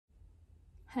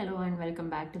Hello and welcome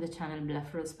back to the channel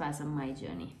Blepharospasm, my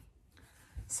journey.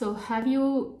 So have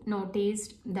you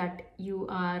noticed that you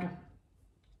are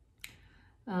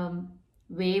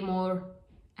way more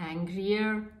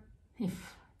angrier, if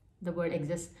the word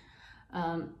exists,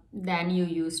 than you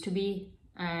used to be,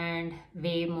 and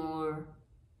way more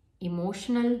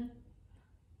emotional,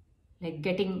 like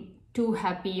getting too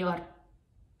happy or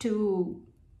too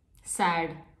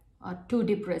sad or too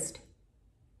depressed,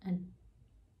 and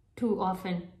too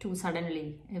often, too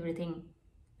suddenly, everything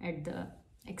at the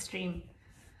extreme?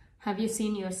 Have you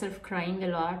seen yourself crying a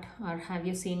lot, or have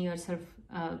you seen yourself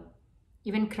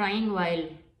even crying while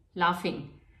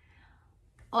laughing?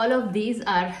 All of these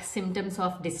are symptoms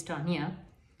of dystonia,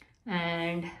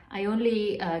 and I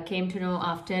only came to know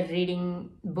after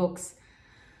reading books.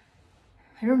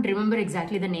 I don't remember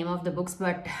exactly the name of the books,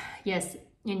 but yes,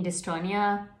 in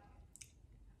dystonia,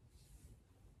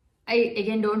 I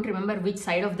again don't remember which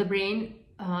side of the brain.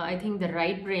 I think the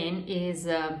right brain is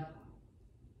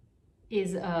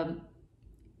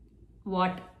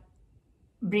what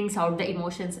brings out the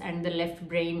emotions, and the left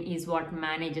brain is what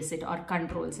manages it or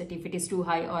controls it if it is too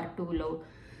high or too low.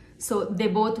 So they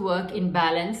both work in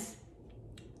balance.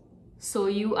 So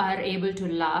you are able to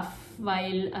laugh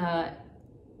while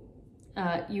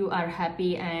you are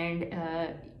happy,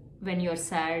 and when you're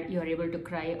sad, you're able to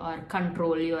cry or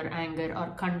control your anger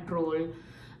or control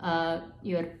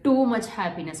your too much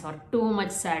happiness or too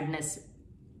much sadness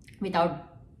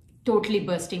without totally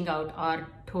bursting out or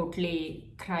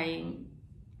totally crying,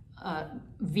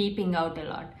 weeping out a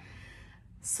lot.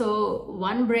 So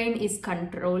one brain is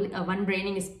one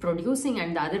brain is producing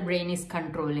and the other brain is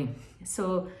controlling.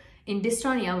 So in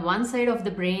dystonia, one side of the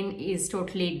brain is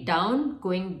totally down,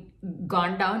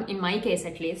 gone down, in my case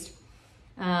at least,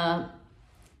 and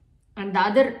the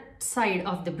other side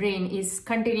of the brain is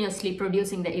continuously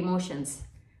producing the emotions.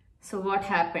 So what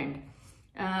happened?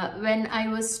 When I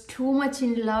was too much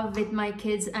in love with my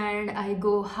kids and I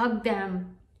go hug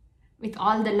them with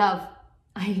all the love,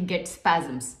 I get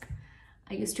spasms.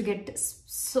 I used to get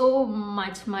so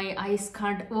much, my eyes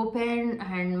can't open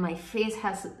and my face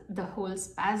has the whole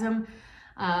spasm.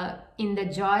 In the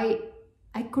joy,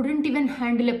 I couldn't even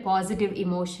handle a positive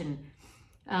emotion.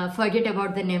 Forget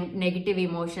about the negative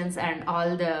emotions and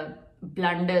all the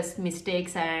blunders,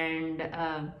 mistakes, and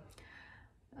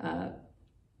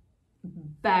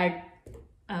bad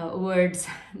words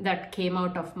that came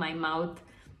out of my mouth,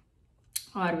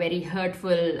 or very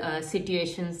hurtful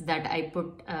situations that I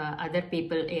put other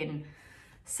people in.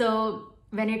 So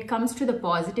when it comes to the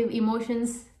positive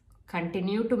emotions,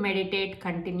 continue to meditate,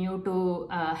 continue to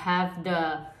have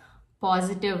the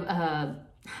positive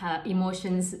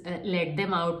emotions, let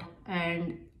them out,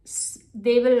 and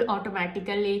they will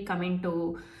automatically come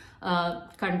into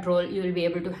control. You will be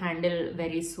able to handle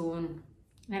very soon.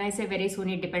 When I say very soon,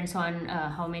 it depends on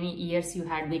how many years you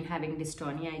had been having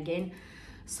dystonia again.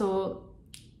 So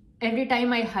every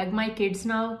time I hug my kids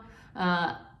now,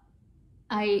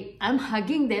 I am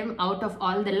hugging them out of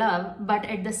all the love, but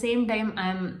at the same time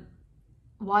I'm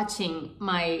watching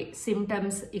my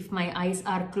symptoms if my eyes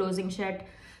are closing shut.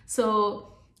 So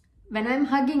when I'm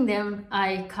hugging them,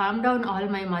 I calm down all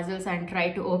my muscles and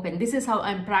try to open. This is how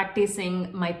I'm practicing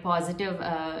my positive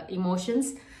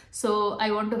emotions. So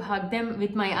I want to hug them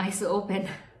with my eyes open.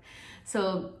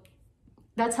 So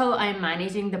that's how I'm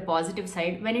managing the positive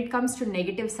side. When it comes to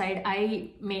negative side,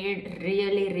 I made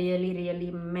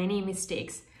really many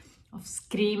mistakes of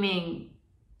screaming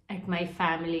at my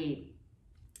family,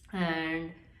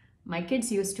 and my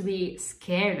kids used to be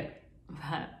scared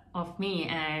of me,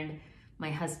 and my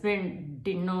husband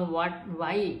didn't know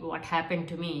what happened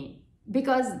to me,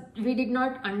 because we did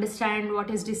not understand what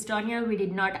is dystonia. We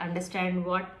did not understand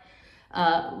what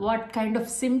kind of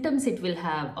symptoms it will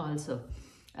have also.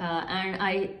 And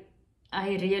I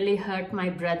really hurt my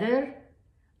brother,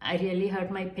 I really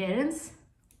hurt my parents,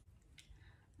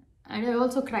 and I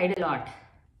also cried a lot.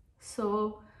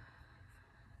 So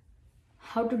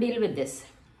how to deal with this?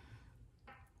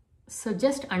 So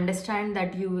just understand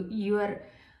that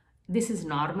this is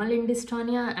normal in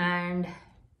dystonia, and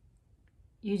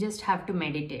you just have to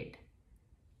meditate.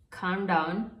 Calm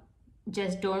down,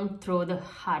 just don't throw the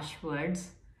harsh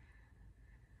words,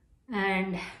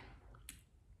 and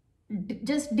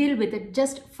just deal with it.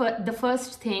 Just for the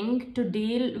first thing to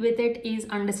deal with it is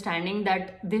understanding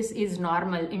that this is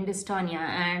normal in dystonia,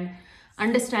 and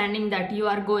understanding that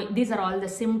these are all the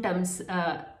symptoms.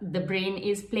 The brain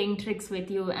is playing tricks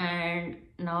with you, and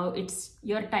now it's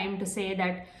your time to say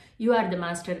that you are the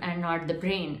master and not the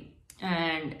brain.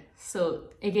 And so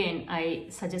again, I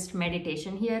suggest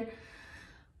meditation here.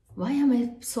 Why am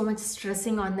I so much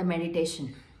stressing on the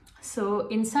meditation? So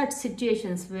in such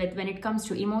situations, when it comes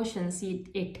to emotions,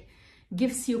 it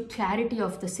gives you clarity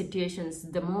of the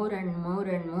situations. The more and more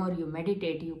and more you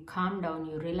meditate, you calm down,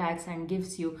 you relax, and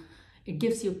it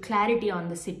gives you clarity on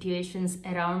the situations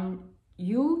around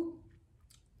you,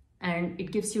 and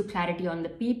it gives you clarity on the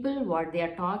people, what they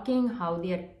are talking, how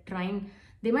they are trying.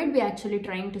 They might be actually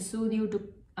trying to soothe you, to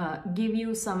give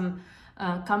you some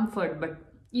comfort, but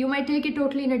you might take it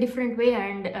totally in a different way.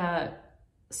 And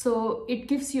so it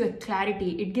gives you a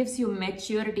clarity, it gives you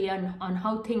maturity on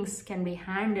how things can be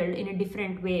handled in a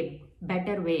different way,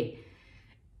 better way.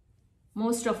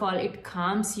 Most of all, it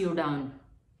calms you down,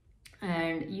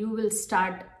 and you will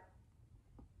start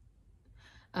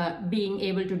being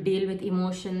able to deal with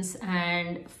emotions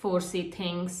and foresee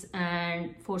things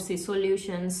and foresee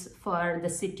solutions for the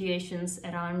situations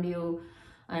around you,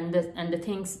 and the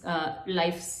things,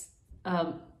 life's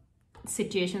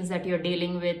situations that you're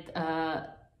dealing with,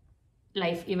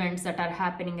 life events that are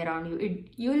happening around you.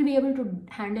 You will be able to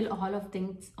handle all of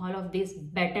this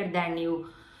better than you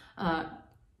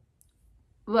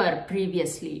were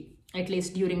previously, at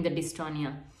least during the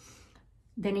dystonia.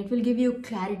 Then it will give you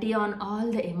clarity on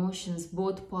all the emotions,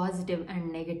 both positive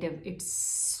and negative. It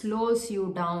slows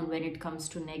you down when it comes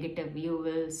to negative. You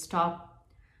will stop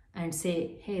and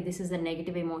say, hey, this is a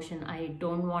negative emotion. I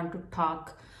don't want to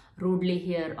talk rudely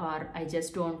here, or I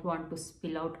just don't want to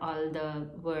spill out all the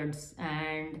words,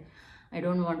 and I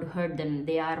don't want to hurt them.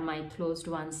 They are my closed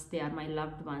ones, they are my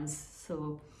loved ones.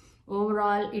 So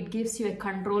overall, it gives you a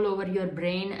control over your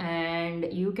brain,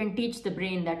 and you can teach the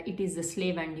brain that it is the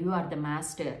slave and you are the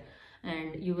master,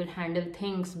 and you will handle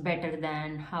things better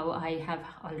than how I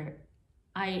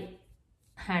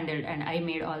handled, and I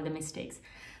made all the mistakes.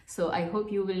 So I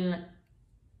hope you will,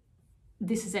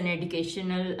 this is an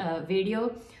educational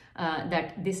video,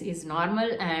 that this is normal,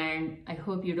 and I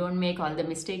hope you don't make all the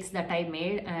mistakes that I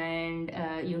made, and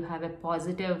you have a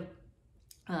positive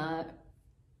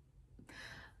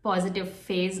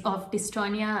phase of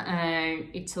dystonia, and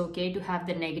it's okay to have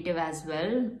the negative as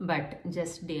well, but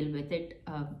just deal with it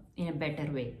in a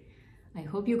better way. I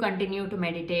hope you continue to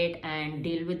meditate and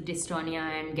deal with dystonia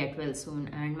and get well soon,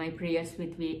 and my prayers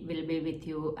will be with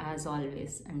you as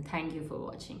always, and thank you for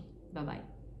watching. Bye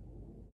bye.